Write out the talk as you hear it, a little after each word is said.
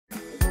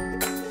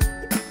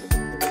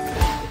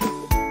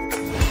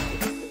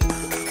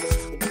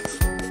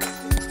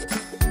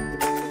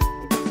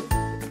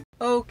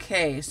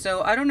Okay,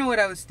 so I don't know what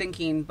I was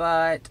thinking,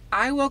 but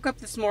I woke up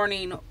this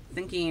morning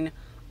thinking,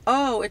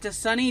 oh, it's a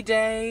sunny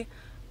day.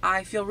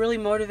 I feel really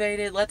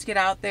motivated. Let's get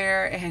out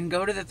there and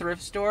go to the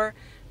thrift store.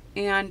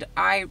 And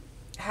I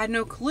had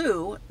no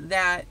clue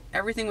that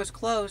everything was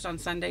closed on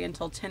Sunday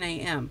until 10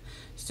 a.m.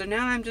 So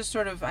now I'm just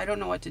sort of, I don't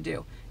know what to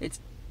do.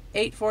 It's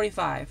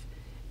 8:45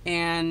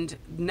 and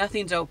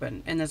nothing's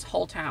open in this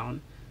whole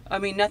town. I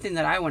mean, nothing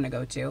that I want to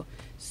go to.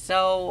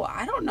 So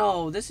I don't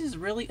know. This is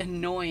really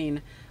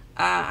annoying.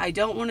 I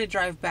don't want to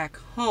drive back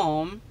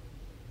home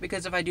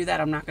because if I do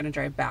that, I'm not going to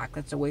drive back.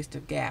 That's a waste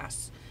of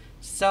gas.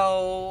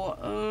 So,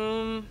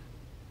 I'm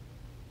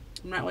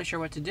not really sure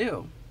what to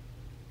do.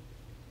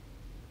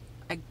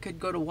 I could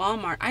go to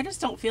Walmart. I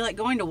just don't feel like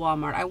going to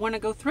Walmart. I want to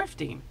go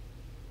thrifting.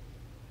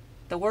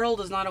 The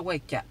world is not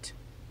awake yet.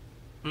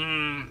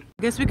 I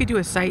guess we could do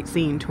a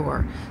sightseeing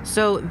tour.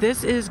 So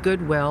this is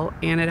Goodwill,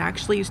 and it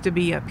actually used to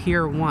be a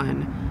Pier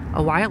 1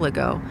 a while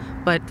ago.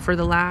 But for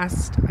the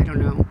last, I don't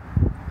know,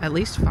 at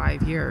least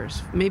 5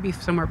 years, maybe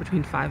somewhere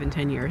between 5 and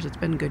 10 years, it's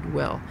been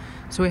Goodwill.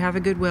 So we have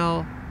a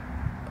Goodwill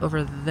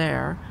over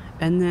there,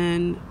 and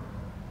then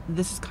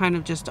this is kind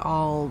of just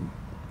all,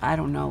 I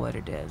don't know what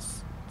it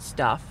is,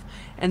 stuff.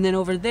 And then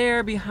over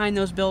there behind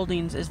those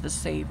buildings is the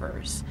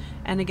Savers.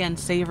 And again,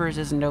 Savers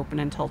isn't open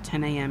until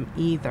 10 a.m.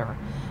 either.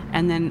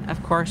 And then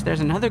of course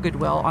there's another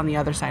Goodwill on the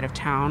other side of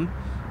town,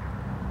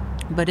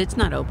 but it's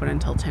not open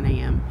until 10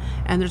 a.m.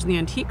 And there's the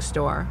antique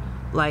store,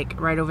 like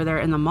right over there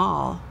in the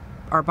mall,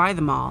 or by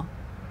the mall.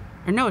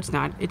 Or no, it's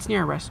not. It's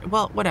near a restaurant.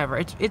 Well, whatever.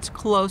 It's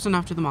close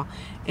enough to the mall.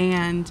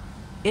 And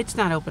it's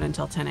not open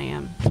until 10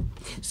 a.m.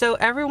 So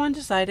everyone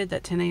decided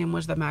that 10 a.m.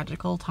 was the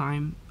magical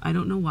time. I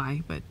don't know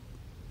why, but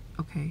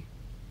okay.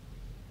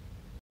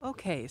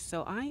 Okay,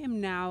 so I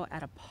am now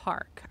at a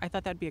park. I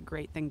thought that'd be a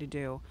great thing to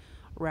do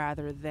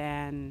rather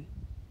than,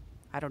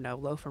 I don't know,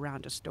 loaf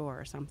around a store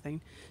or something.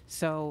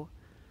 So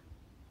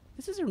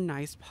this is a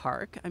nice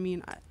park. I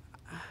mean,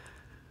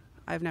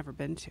 I've never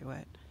been to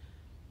it.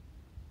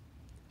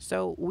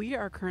 So we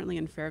are currently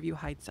in Fairview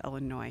Heights,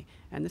 Illinois,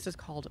 and this is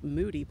called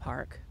Moody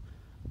Park,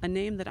 a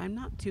name that I'm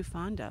not too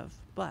fond of,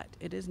 but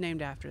it is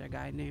named after a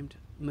guy named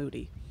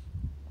Moody.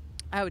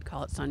 I would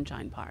call it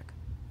Sunshine Park.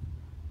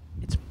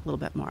 It's a little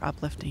bit more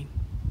uplifting.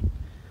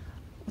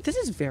 But this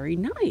is very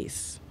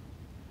nice.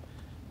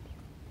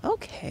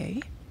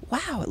 Okay.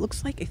 Wow, it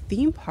looks like a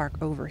theme park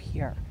over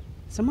here.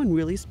 Someone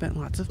really spent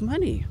lots of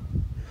money.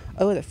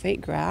 Oh, the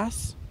fake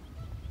grass.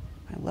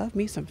 I love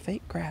me some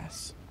fake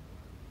grass.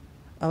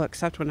 Oh,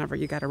 except whenever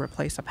you gotta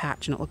replace a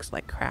patch and it looks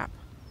like crap.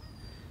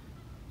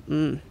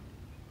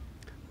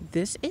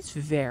 This is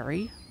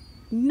very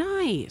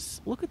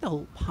nice. Look at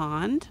the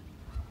pond.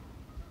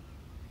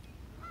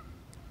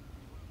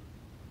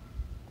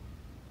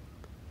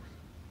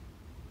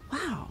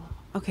 Wow.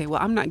 Okay,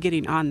 well, I'm not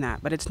getting on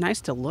that, but it's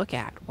nice to look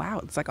at. Wow,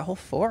 it's like a whole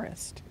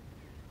forest.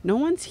 No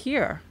one's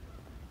here.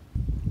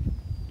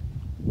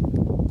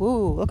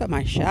 Ooh, look at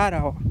my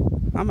shadow.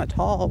 I'm a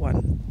tall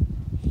one.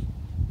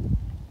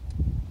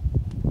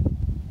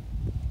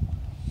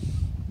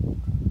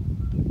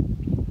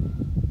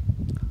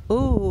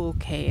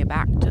 Okay,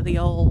 back to the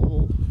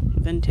old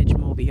vintage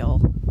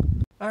mobile.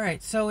 All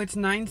right, so it's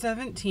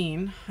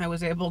 9:17. I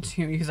was able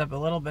to use up a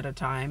little bit of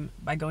time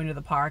by going to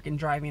the park and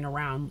driving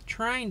around,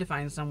 trying to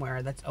find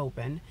somewhere that's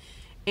open.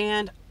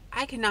 And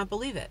I cannot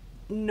believe it.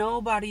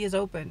 Nobody is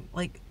open.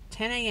 Like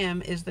 10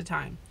 a.m. is the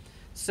time.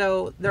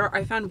 So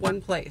I found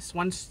one place,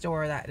 one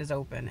store that is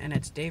open, and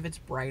it's David's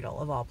Bridal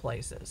of all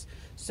places.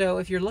 So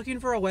if you're looking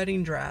for a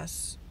wedding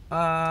dress,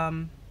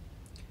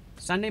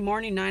 Sunday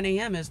morning, 9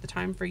 a.m. is the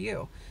time for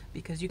you,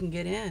 because you can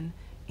get in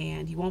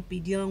and you won't be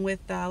dealing with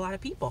a lot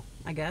of people,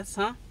 I guess,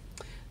 huh?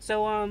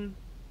 So, oh,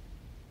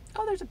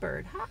 there's a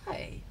bird.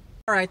 Hi.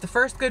 All right, the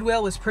first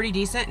Goodwill was pretty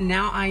decent, and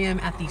now I am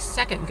at the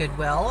second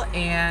Goodwill,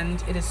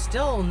 and it is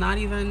still not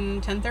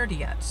even 10:30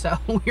 yet. So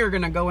we're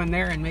gonna go in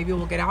there and maybe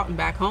we'll get out and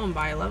back home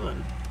by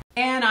 11.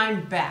 And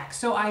I'm back.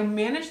 So I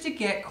managed to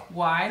get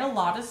quite a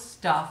lot of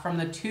stuff from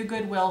the two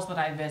Goodwills that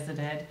I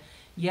visited.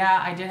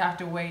 Yeah, I did have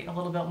to wait a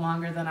little bit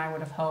longer than I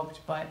would have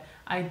hoped, but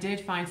I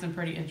did find some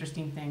pretty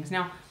interesting things.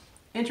 Now,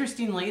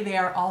 interestingly, they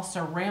are all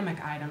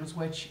ceramic items,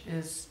 which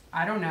is,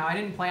 I don't know, I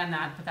didn't plan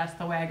that, but that's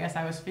the way I guess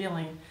I was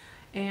feeling.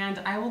 And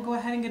I will go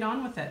ahead and get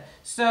on with it.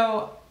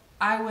 So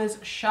I was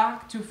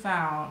shocked to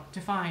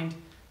find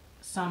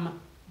some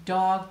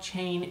dog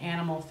chain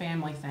animal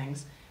family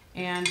things.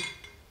 And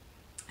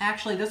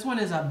actually this one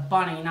is a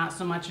bunny, not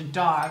so much a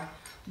dog,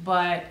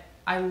 but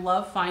I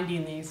love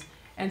finding these.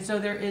 And so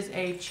there is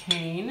a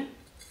chain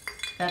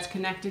that's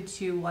connected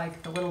to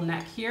like the little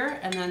neck here,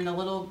 and then the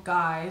little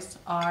guys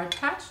are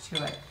attached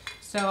to it.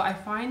 So I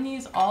find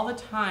these all the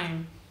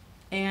time,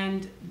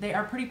 and they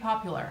are pretty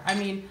popular. I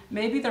mean,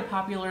 maybe they're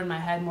popular in my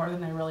head more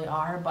than they really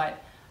are,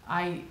 but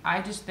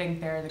I just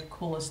think they're the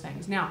coolest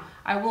things. Now,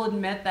 I will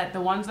admit that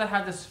the ones that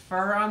have this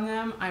fur on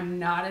them, I'm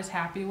not as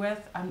happy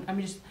with.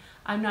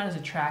 I'm not as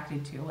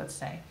attracted to, let's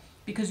say,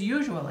 because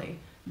usually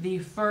the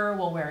fur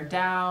will wear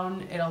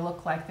down, it'll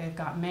look like they've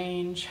got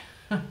mange.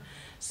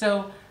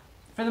 So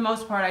for the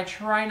most part, I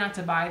try not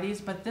to buy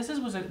these, but this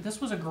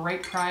was a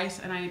great price,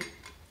 and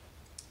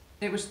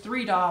it was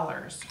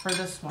 $3 for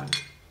this one.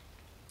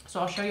 So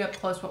I'll show you up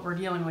close what we're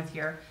dealing with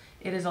here.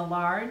 It is a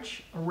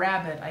large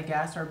rabbit, I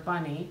guess, or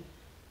bunny,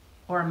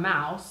 or a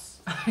mouse.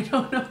 I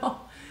don't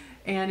know.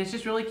 And it's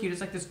just really cute.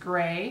 It's like this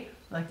gray,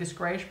 like this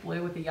grayish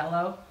blue with the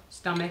yellow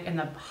stomach and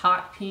the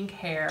hot pink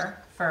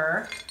hair,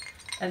 fur.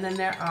 And then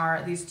there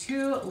are these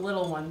two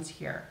little ones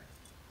here.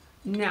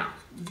 Now,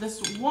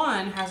 this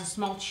one has a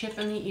small chip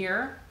in the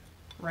ear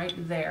right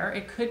there.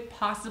 It could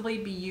possibly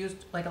be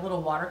used, like a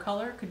little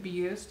watercolor could be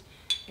used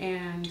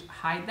and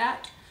hide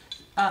that.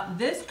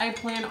 This I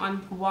plan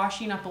on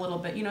washing up a little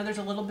bit. You know, there's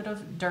a little bit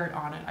of dirt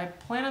on it. I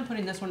plan on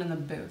putting this one in the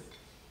booth.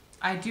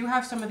 I do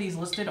have some of these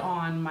listed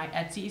on my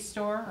Etsy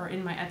store, or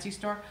in my Etsy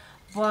store,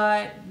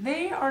 but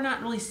they are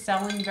not really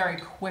selling very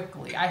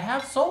quickly. I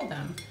have sold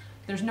them.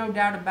 There's no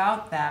doubt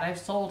about that. I've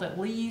sold at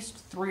least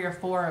 3 or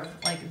 4 of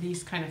like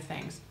these kind of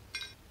things.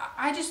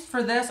 I just,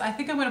 for this, I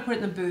think I'm gonna put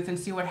it in the booth and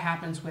see what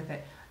happens with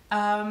it.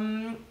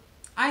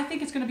 I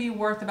think it's gonna be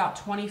worth about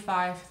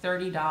 $25,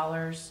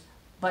 $30,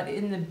 but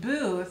in the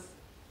booth,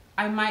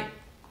 I might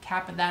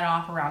cap that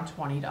off around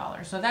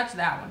 $20. So that's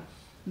that one.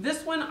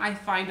 This one I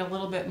find a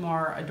little bit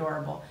more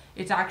adorable.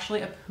 It's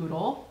actually a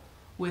poodle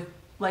with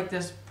like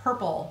this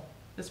purple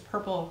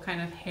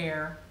kind of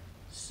hair.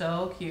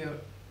 So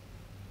cute.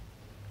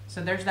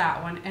 So there's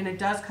that one. And it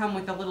does come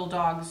with the little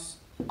dogs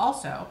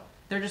also.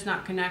 They're just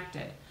not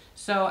connected.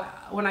 So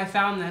when I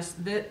found this,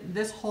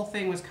 this whole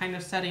thing was kind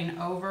of setting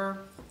over.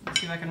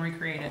 Let's see if I can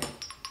recreate it.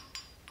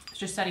 It's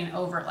just setting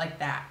over it like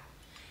that.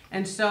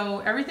 And so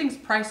everything's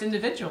priced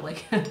individually.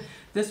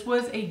 This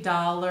was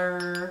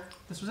 $1.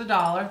 This was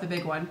 $1, the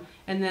big one.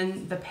 And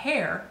then the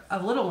pair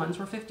of little ones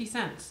were 50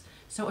 cents.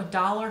 So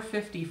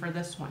 $1.50 for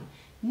this one.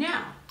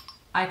 Now,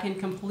 I can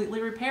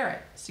completely repair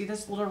it. See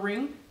this little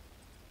ring?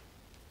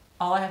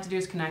 All I have to do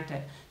is connect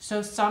it.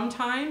 So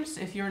sometimes,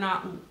 if you're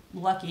not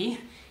lucky,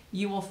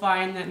 you will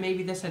find that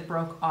maybe this had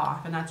broke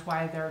off, and that's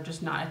why they're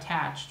just not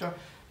attached. Or,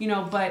 you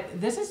know,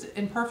 but this is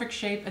in perfect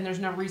shape, and there's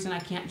no reason I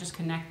can't just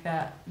connect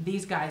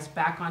these guys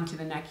back onto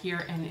the neck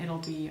here, and it'll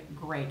be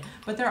great.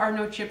 But there are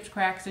no chips,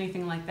 cracks,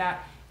 anything like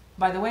that.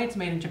 By the way, it's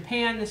made in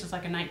Japan. This is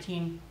like a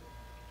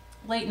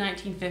late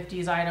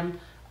 1950s item.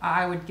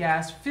 I would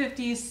guess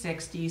 50s,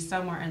 60s,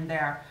 somewhere in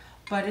there.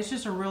 But it's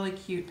just a really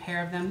cute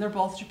pair of them. They're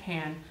both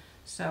Japan,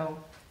 so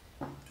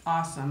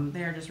awesome.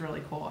 They're just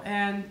really cool,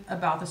 and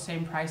about the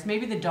same price.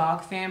 Maybe the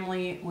dog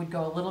family would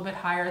go a little bit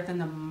higher than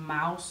the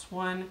mouse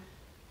one,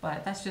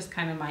 but that's just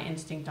kind of my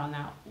instinct on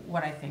that,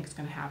 what I think is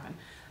going to happen.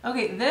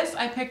 Okay, this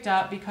I picked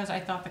up because I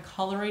thought the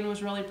coloring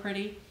was really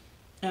pretty,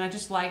 and I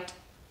just liked,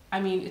 I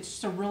mean, it's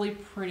just a really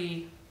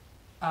pretty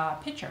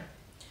picture.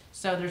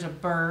 So there's a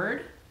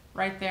bird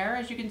right there,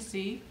 as you can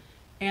see,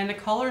 and the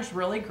color is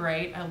really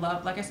great. I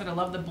love, like I said, I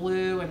love the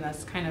blue and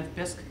this kind of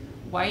bisque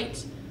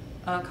white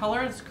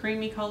color, this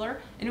creamy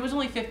color, and it was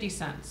only 50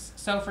 cents.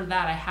 So for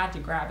that, I had to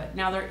grab it.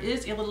 Now there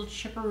is a little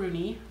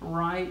chipperoonie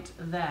right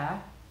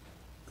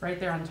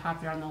there on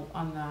top there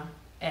on the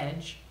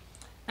edge.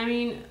 I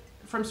mean,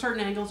 from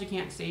certain angles you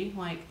can't see,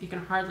 like you can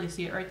hardly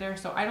see it right there.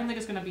 So I don't think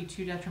it's going to be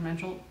too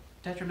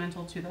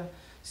detrimental to the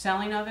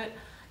selling of it.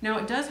 Now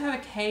it does have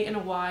a K and a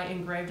Y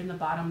engraved in the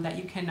bottom that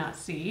you cannot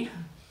see,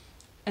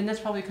 and that's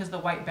probably because the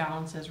white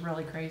balance is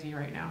really crazy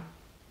right now.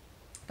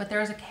 But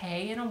there's a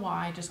K and a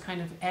Y just kind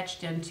of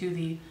etched into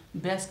the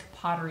bisque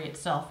pottery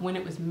itself when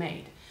it was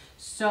made.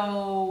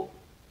 So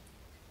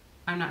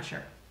I'm not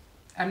sure.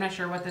 I'm not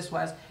sure what this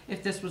was.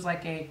 If this was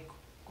like a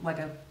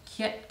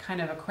kit,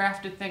 kind of a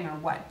crafted thing or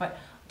what. But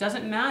it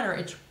doesn't matter.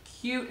 It's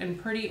cute and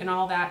pretty and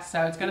all that.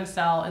 So it's going to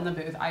sell in the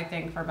booth, I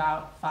think, for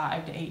about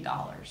 $5 to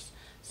 $8,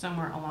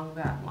 somewhere along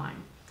that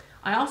line.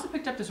 I also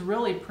picked up this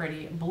really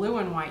pretty blue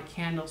and white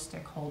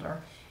candlestick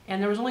holder.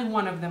 And there was only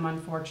one of them,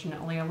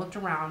 unfortunately. I looked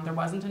around, there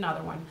wasn't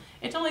another one.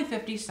 It's only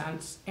 50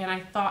 cents, and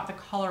I thought the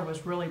color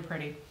was really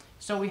pretty.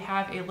 So we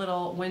have a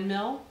little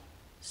windmill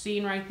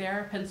scene right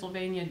there,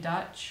 Pennsylvania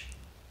Dutch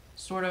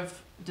sort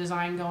of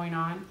design going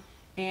on,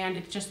 and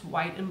it's just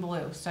white and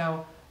blue.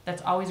 So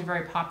that's always a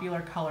very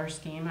popular color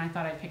scheme, and I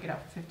thought I'd pick it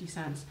up for 50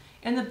 cents.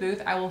 In the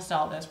booth, I will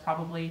sell this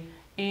probably,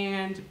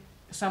 and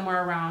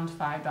somewhere around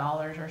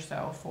 $5 or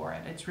so for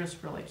it. It's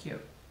just really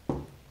cute.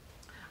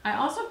 I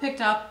also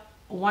picked up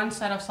one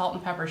set of salt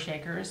and pepper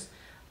shakers.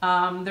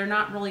 They're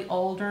not really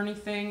old or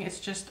anything. It's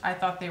just I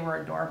thought they were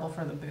adorable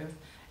for the booth.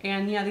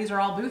 And yeah, these are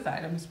all booth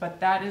items, but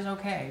that is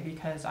okay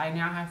because I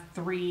now have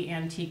 3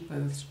 antique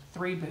booths,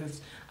 3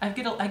 booths. I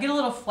get a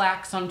little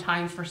flack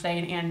sometimes for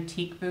saying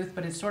antique booth,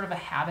 but it's sort of a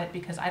habit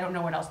because I don't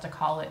know what else to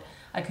call it.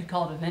 I could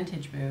call it a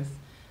vintage booth,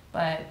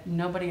 but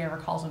nobody ever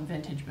calls them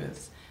vintage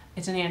booths.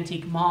 It's an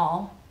antique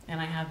mall,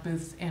 and I have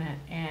booths in it,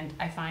 and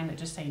I find that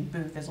just saying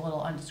booth is a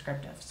little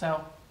undescriptive.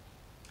 So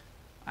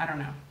I don't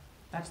know.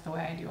 That's the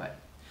way I do it.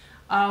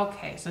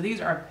 Okay, so these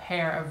are a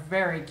pair of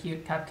very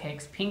cute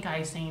cupcakes, pink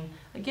icing.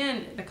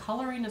 Again, the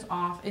coloring is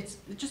off. It's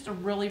just a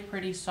really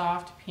pretty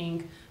soft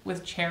pink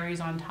with cherries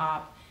on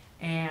top,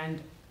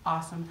 and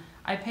awesome.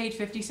 I paid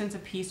 50 cents a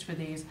piece for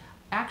these.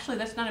 Actually,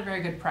 that's not a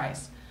very good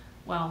price.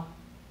 Well,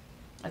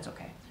 that's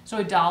okay.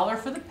 So $1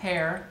 for the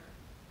pair,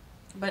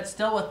 but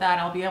still with that,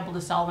 I'll be able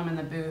to sell them in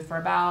the booth for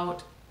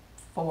about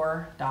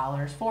 $4,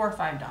 $4 or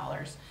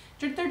 $5.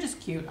 They're just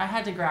cute. I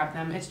had to grab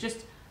them. It's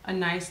just a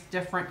nice,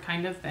 different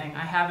kind of thing.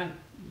 I haven't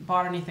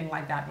bought anything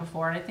like that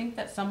before, and I think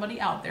that somebody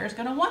out there is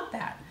going to want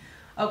that.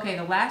 Okay,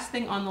 the last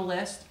thing on the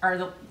list,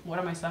 what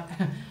am I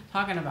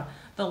talking about?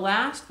 The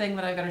last thing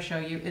that I've got to show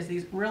you is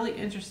these really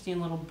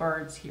interesting little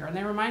birds here, and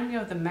they remind me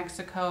of the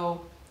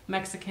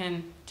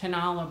Mexican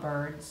Tenala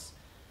birds.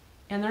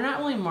 And they're not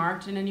really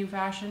marked in any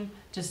fashion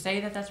to say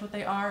that that's what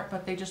they are,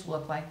 but they just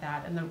look like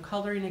that. And the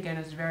coloring, again,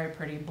 is very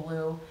pretty,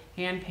 blue,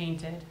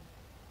 hand-painted.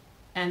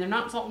 And they're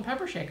not salt and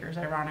pepper shakers,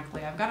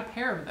 ironically. I've got a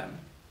pair of them.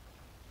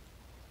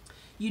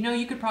 You know,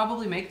 you could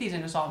probably make these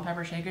into salt and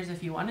pepper shakers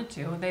if you wanted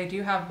to. They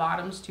do have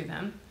bottoms to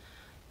them.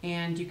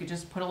 And you could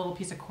just put a little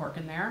piece of cork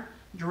in there,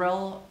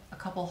 drill a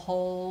couple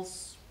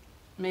holes,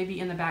 maybe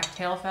in the back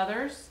tail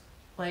feathers,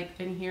 like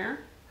in here.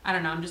 I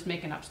don't know, I'm just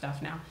making up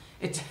stuff now.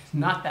 It's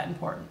not that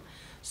important.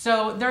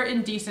 So they're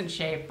in decent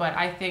shape, but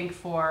I think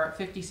for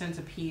 50 cents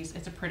a piece,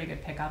 it's a pretty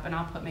good pickup, and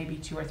I'll put maybe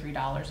 $2 or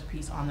 $3 a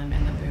piece on them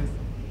in the booth.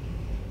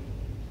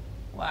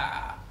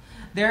 Wow.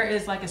 There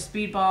is like a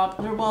speed bump.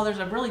 Well, there's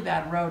a really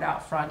bad road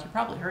out front. You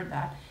probably heard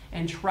that.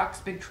 And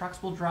big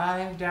trucks will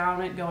drive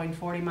down it going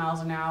 40 miles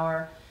an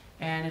hour,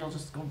 and it'll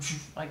just go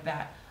like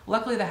that.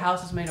 Luckily, the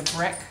house is made of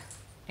brick,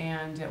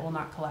 and it will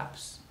not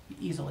collapse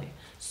easily.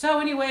 So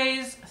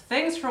anyways,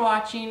 thanks for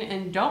watching,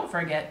 and don't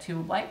forget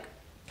to like,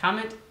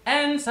 comment,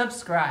 and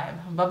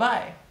subscribe.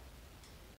 Bye-bye.